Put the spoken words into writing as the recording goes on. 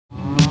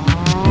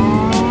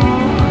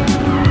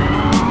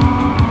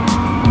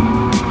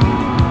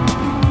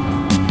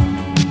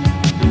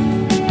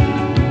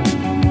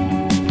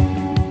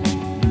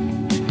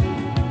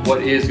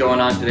What is going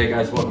on today,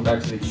 guys? Welcome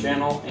back to the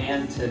channel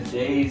and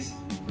today's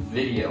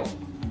video.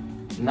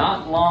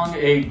 Not long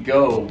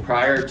ago,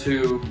 prior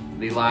to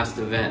the last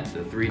event,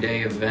 the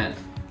 3-day event,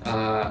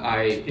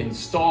 I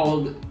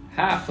installed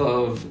half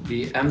of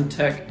the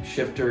MTEC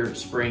Shifter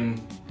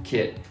Spring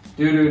kit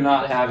due to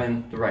not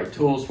having the right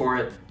tools for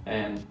it,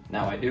 and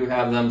now I do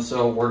have them,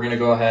 so we're gonna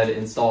go ahead and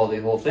install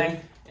the whole thing.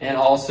 And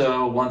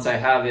also, once I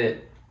have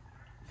it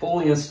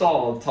fully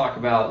installed, talk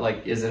about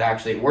like, is it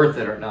actually worth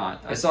it or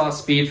not? I saw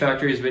Speed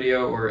Factory's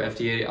video, or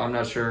FTA, I'm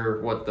not sure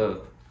what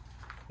the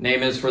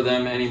name is for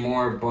them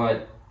anymore,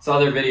 but saw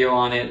their video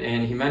on it,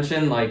 and he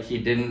mentioned like he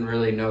didn't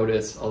really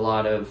notice a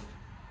lot of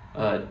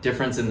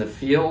difference in the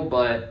feel,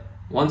 but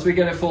once we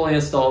get it fully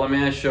installed, I'm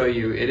gonna show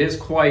you, it is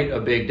quite a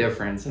big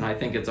difference, and I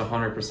think it's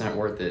 100%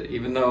 worth it,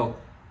 even though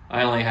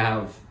I only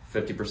have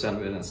 50%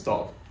 of it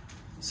installed.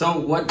 So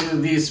what do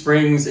these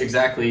springs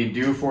exactly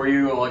do for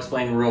you? I'll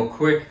explain real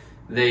quick.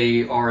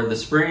 They are the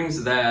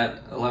springs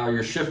that allow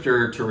your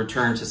shifter to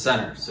return to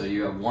center. So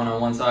you have one on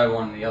one side,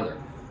 one on the other.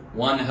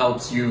 One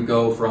helps you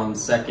go from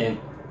second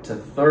to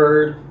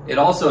third. It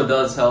also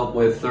does help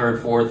with third,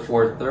 fourth,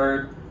 fourth,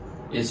 third.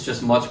 It's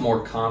just much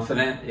more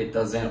confident. It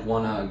doesn't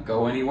want to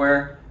go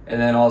anywhere. And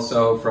then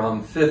also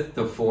from fifth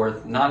to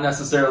fourth, not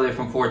necessarily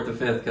from fourth to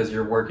fifth because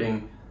you're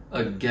working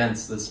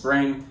against the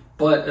spring,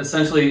 but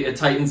essentially it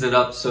tightens it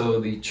up so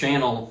the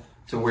channel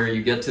to where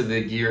you get to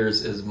the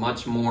gears is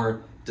much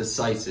more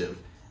decisive.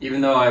 Even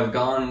though I've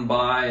gone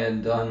by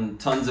and done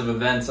tons of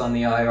events on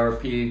the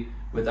IRP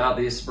without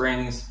these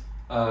springs,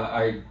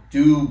 I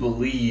do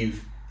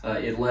believe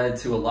it led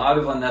to a lot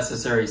of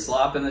unnecessary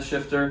slop in the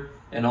shifter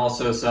and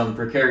also some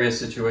precarious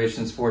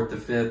situations fourth to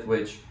fifth,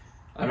 which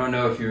I don't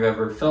know if you've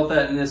ever felt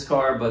that in this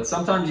car, but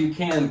sometimes you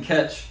can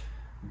catch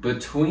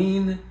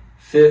between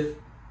fifth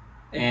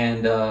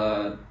and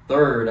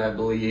third, I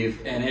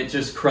believe, and it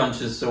just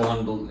crunches so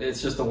unbelievable.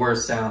 It's just the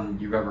worst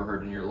sound you've ever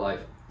heard in your life.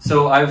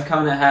 So I've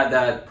kind of had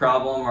that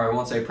problem, or I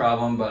won't say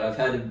problem, but I've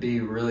had to be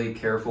really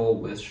careful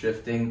with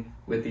shifting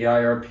with the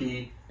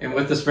IRP. And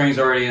with the springs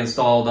already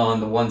installed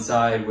on the one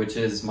side, which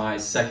is my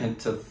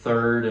second to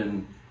third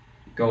and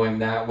going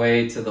that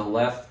way to the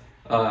left,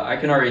 I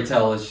can already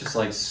tell it's just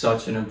like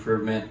such an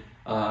improvement.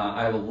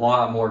 I have a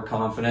lot more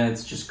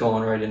confidence just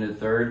going right into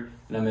third,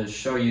 and I'm going to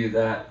show you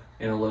that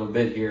in a little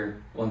bit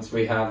here once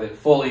we have it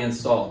fully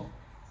installed.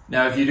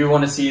 Now, if you do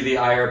want to see the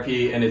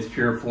IRP in its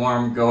pure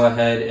form, go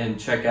ahead and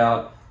check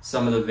out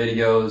some of the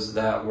videos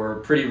that were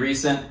pretty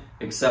recent,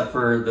 except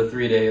for the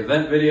 3-day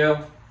event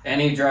video.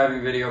 Any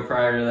driving video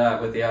prior to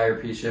that with the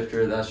IRP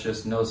shifter, that's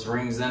just no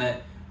springs in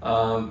it.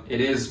 It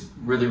is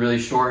really, really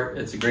short.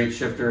 It's a great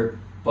shifter,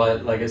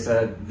 but like I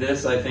said,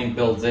 this I think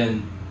builds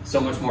in so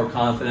much more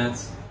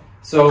confidence.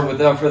 So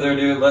without further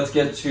ado, let's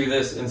get to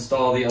this,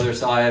 install the other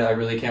side. I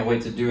really can't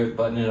wait to do it,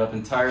 button it up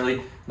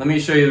entirely. Let me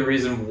show you the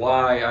reason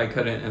why I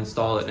couldn't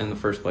install it in the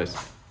first place.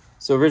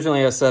 So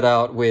originally I set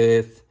out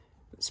with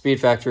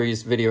Speed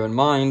Factory's video in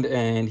mind,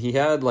 and he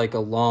had like a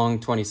long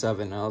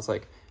 27. And I was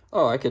like,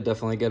 oh, I could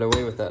definitely get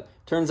away with that.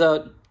 Turns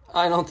out,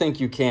 I don't think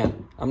you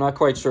can. I'm not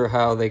quite sure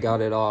how they got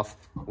it off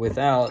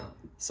without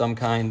some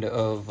kind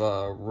of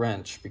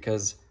wrench,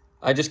 because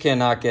I just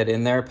cannot get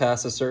in there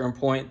past a certain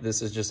point.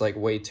 This is just like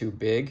way too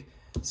big.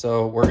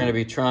 So we're gonna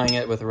be trying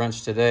it with a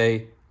wrench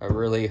today. I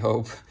really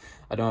hope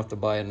I don't have to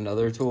buy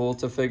another tool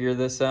to figure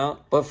this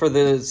out. But for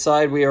the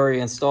side we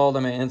already installed,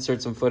 I'm gonna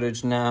insert some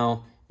footage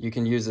now. You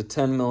can use a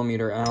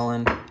 10mm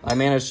Allen. I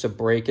managed to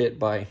break it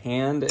by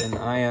hand, and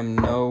I am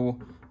no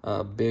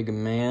big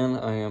man.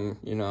 I am,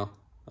 you know,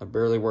 I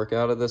barely work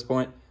out at this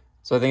point.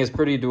 So I think it's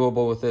pretty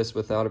doable with this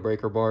without a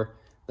breaker bar.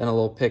 Then a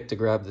little pick to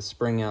grab the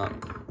spring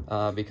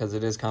out because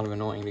it is kind of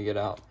annoying to get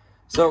out.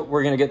 So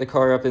we're gonna get the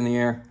car up in the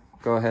air,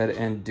 go ahead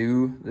and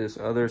do this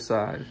other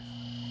side.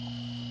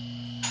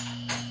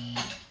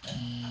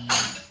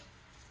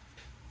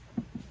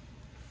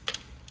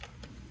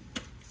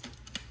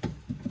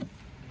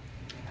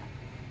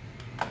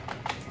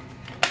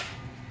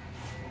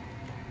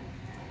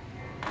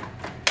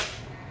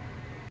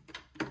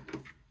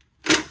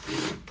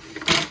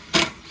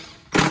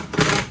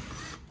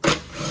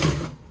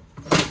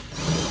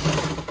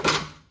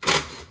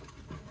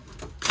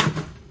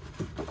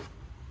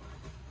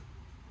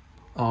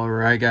 All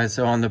right, guys,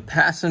 so on the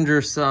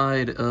passenger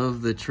side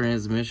of the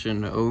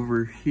transmission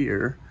over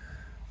here,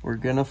 we're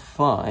gonna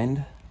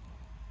find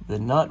the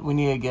nut we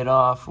need to get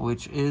off,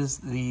 which is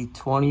the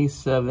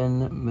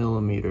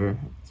 27mm.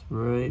 It's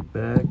right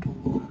back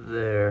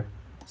there.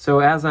 So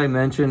as I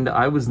mentioned,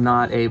 I was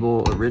not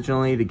able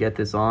originally to get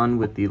this on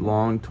with the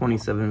long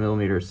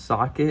 27mm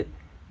socket.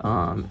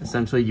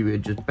 Essentially, you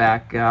would just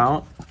back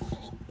out,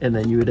 and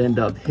then you would end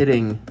up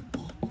hitting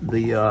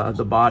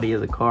the body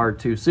of the car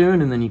too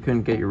soon, and then you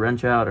couldn't get your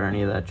wrench out or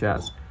any of that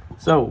jazz.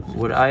 So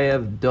what I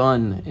have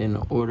done in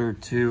order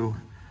to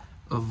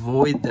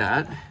avoid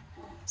that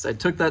is I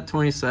took that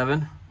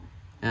 27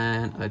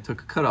 and I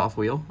took a cutoff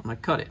wheel and I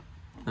cut it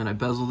and I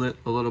bezeled it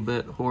a little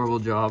bit. Horrible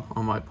job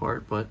on my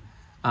part, but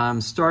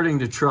I'm starting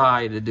to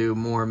try to do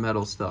more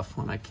metal stuff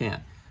when I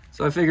can.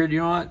 So I figured, you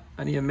know what,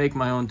 I need to make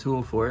my own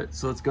tool for it.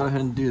 So let's go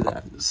ahead and do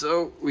that.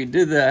 So we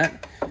did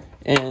that,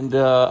 and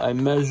I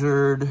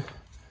measured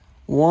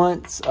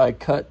once, I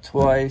cut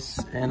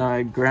twice, and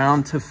I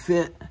ground to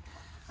fit.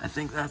 I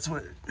think that's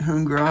what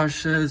Hoon Garage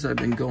says. I've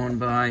been going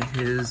by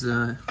his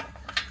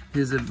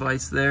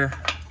advice there.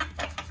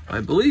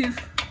 I believe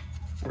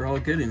we're all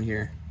good in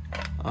here.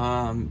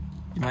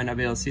 You might not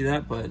be able to see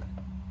that, but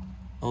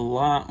a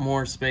lot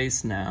more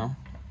space now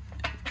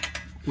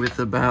with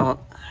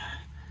about,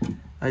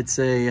 I'd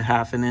say,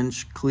 1/2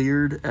 inch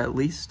cleared at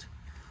least.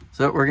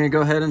 So we're gonna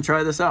go ahead and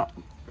try this out.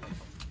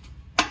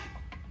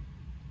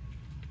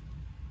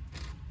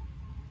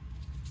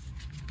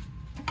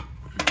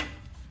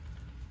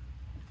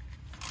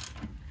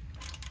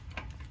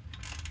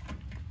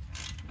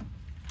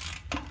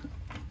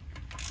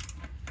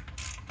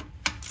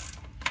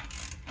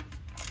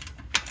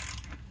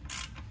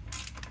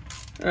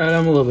 All right,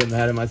 I'm a little bit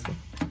mad at myself.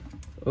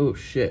 Oh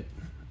shit,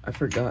 I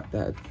forgot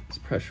that it's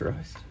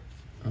pressurized.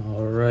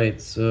 All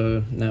right,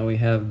 so now we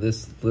have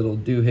this little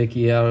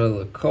doohickey out of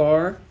the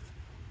car.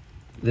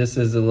 This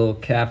is a little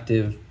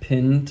captive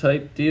pin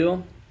type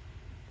deal.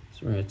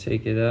 So we're gonna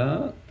take it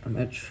out. I'm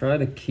gonna try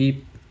to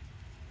keep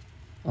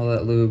all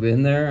that lube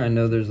in there. I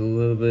know there's a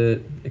little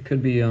bit, it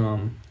could be, I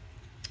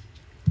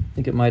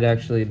think it might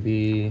actually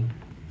be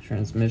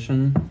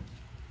transmission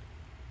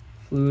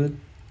fluid.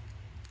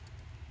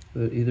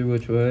 But either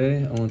which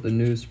way, I want the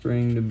new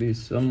spring to be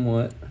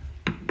somewhat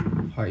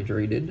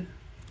hydrated.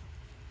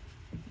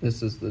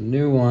 This is the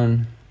new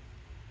one.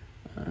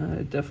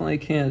 I definitely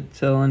can't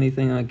tell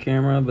anything on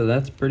camera, but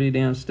that's pretty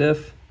damn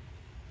stiff.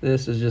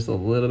 This is just a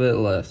little bit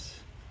less.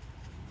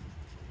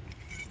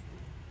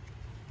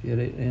 Get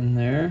it in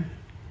there.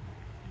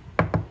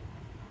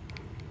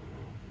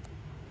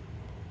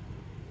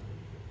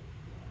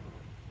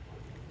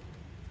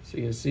 So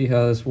you can see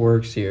how this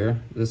works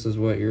here. This is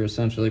what you're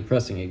essentially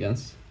pressing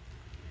against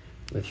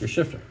with your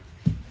shifter.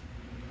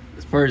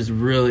 This part is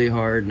really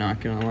hard, not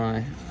gonna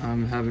lie.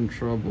 I'm having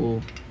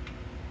trouble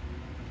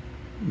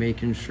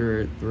making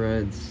sure it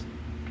threads.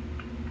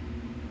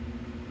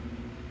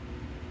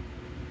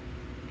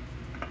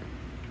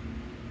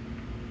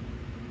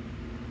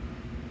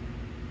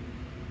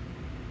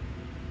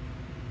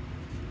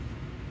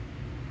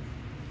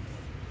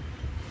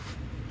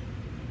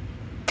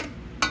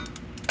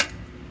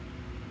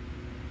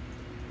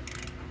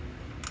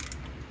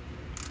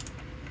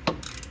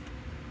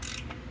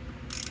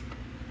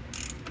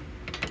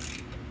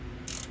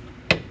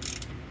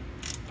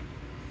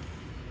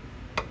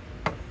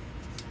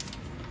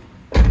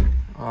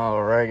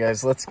 All right,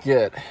 guys, let's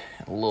get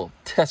a little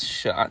test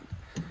shot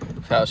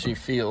of how she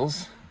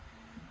feels.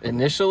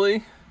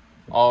 Initially,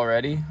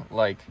 already,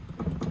 like,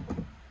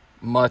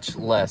 much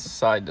less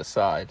side to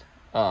side,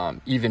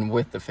 even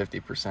with the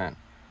 50%.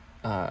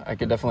 I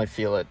could definitely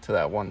feel it to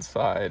that one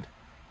side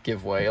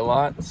give way a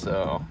lot,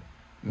 so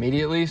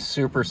immediately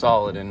super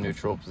solid in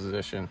neutral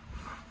position.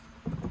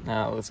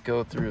 Now let's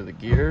go through the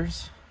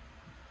gears.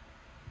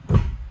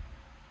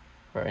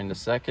 Right into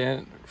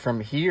second.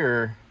 From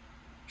here,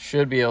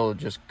 should be able to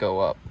just go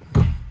up.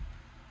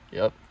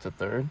 Yep, to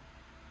third.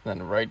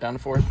 Then right down to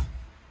fourth.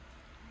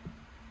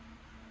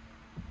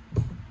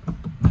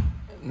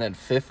 And then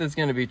fifth is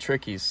going to be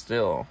tricky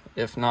still,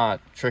 if not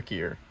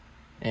trickier.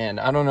 And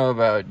I don't know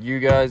about you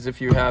guys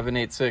if you have an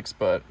 8.6,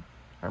 but,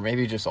 or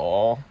maybe just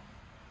all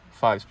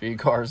 5-speed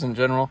cars in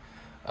general.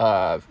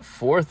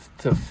 Fourth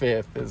to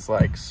fifth is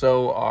like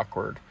so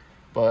awkward.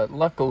 But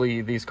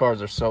luckily these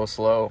cars are so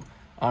slow,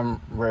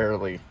 I'm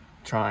rarely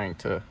trying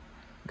to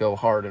go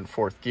hard in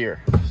fourth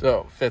gear.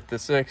 So fifth to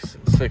sixth,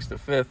 sixth to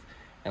fifth,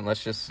 and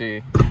let's just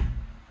see.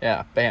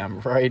 Yeah,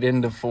 bam, right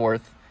into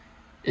fourth.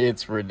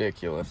 It's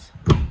ridiculous.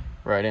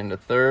 Right into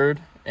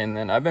third, and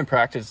then I've been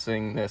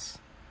practicing this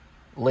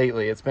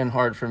lately. It's been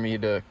hard for me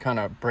to kind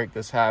of break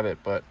this habit,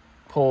 but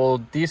pull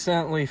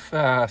decently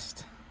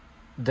fast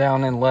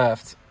down and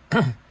left.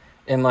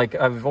 And like,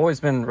 I've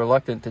always been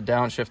reluctant to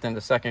downshift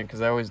into second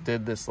because I always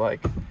did this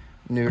like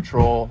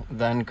neutral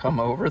then come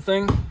over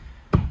thing.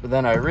 But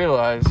then I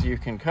realized you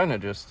can kind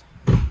of just,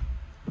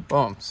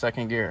 boom,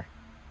 second gear.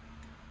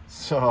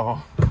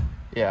 So,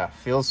 yeah,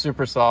 feels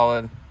super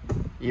solid,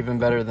 even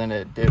better than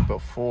it did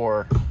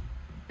before.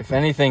 If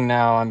anything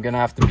now, I'm going to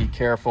have to be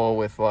careful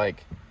with,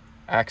 like,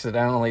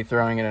 accidentally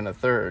throwing it in a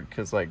third,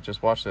 because, like,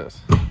 just watch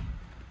this.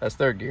 That's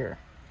third gear.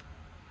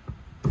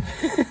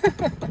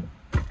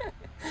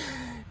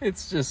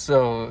 It's just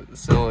so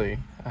silly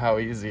how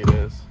easy it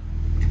is.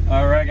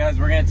 All right, guys,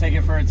 we're going to take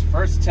it for its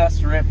first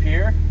test rip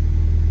here.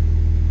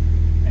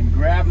 And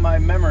grab my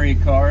memory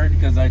card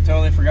because I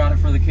totally forgot it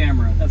for the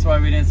camera. That's why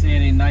we didn't see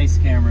any nice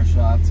camera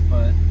shots,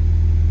 but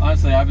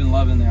honestly, I've been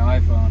loving the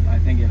iPhone. I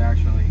think it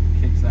actually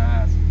kicks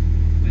ass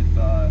with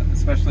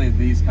especially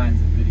these kinds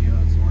of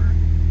videos where,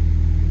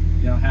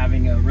 you know,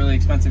 having a really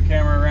expensive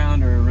camera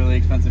around or a really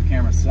expensive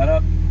camera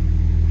setup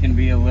can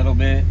be a little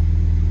bit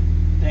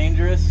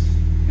dangerous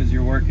because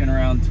you're working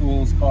around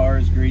tools,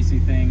 cars, greasy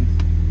things.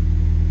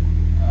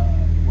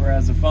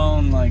 Whereas a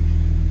phone, like,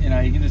 You know,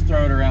 you can just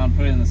throw it around,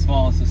 put it in the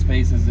smallest of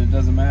spaces, it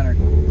doesn't matter.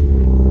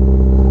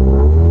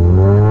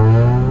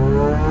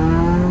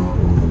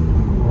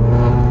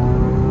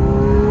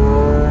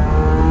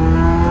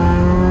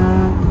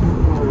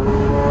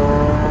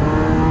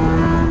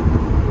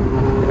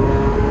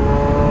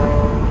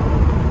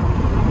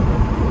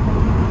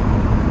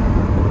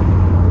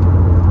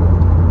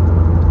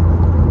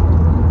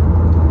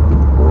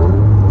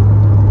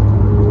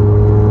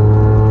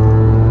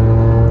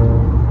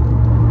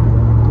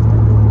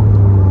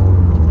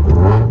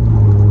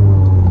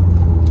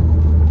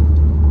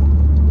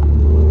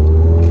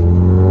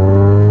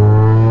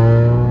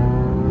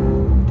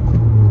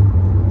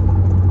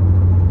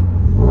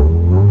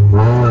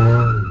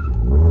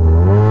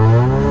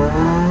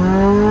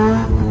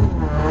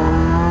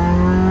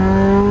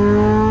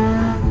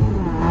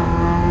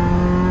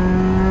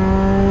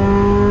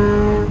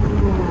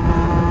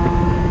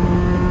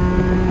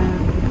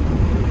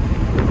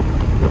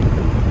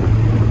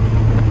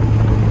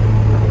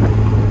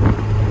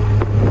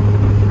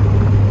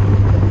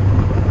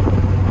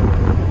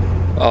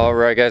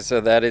 Alright guys,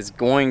 so that is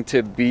going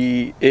to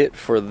be it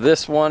for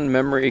this one.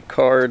 Memory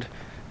card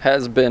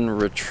has been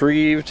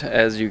retrieved,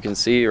 as you can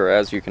see, or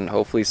as you can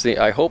hopefully see.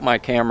 I hope my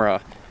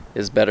camera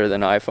is better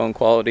than iPhone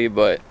quality,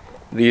 but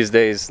these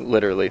days,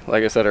 literally,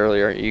 like I said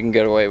earlier, you can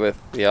get away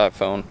with the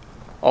iPhone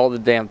all the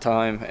damn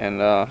time, and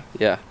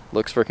yeah,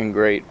 looks freaking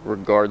great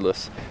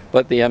regardless.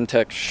 But the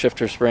MTEC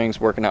Shifter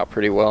Springs working out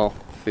pretty well.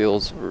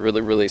 Feels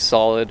really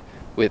solid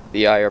with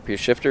the IRP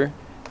shifter.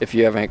 If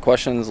you have any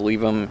questions,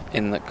 leave them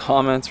in the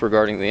comments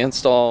regarding the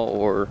install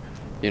or,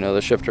 you know,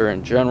 the shifter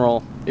in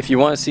general. If you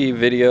want to see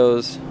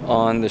videos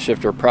on the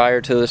shifter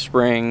prior to the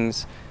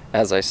springs,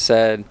 as I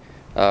said,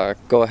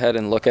 go ahead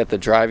and look at the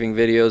driving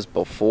videos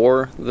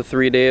before the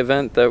 3-day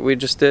event that we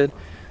just did.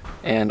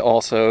 And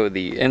also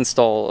the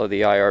install of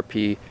the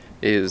IRP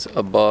is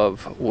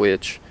above,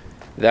 which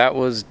that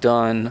was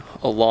done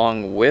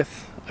along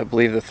with, I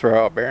believe, the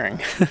throwout bearing.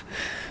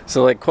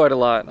 So like quite a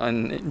lot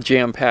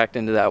jam-packed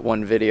into that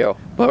one video,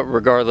 but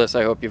regardless,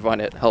 I hope you find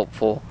it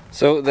helpful.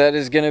 So that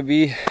is gonna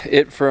be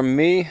it from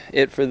me,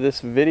 it for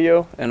this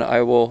video, and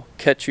I will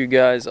catch you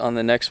guys on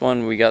the next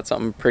one. We got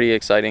something pretty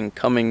exciting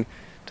coming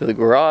to the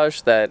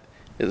garage that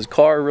is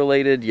car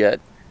related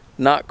yet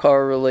not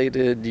car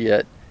related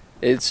yet.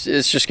 It's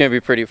just gonna be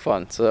pretty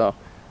fun. So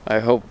I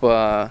hope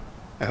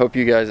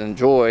you guys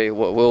enjoy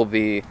what will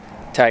be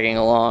tagging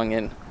along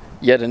in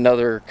yet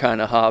another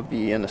kind of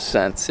hobby, in a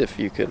sense, if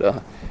you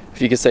could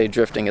say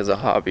drifting is a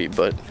hobby,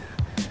 but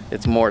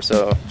it's more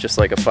so just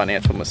like a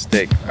financial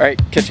mistake. All right,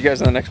 catch you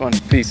guys on the next one.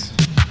 Peace.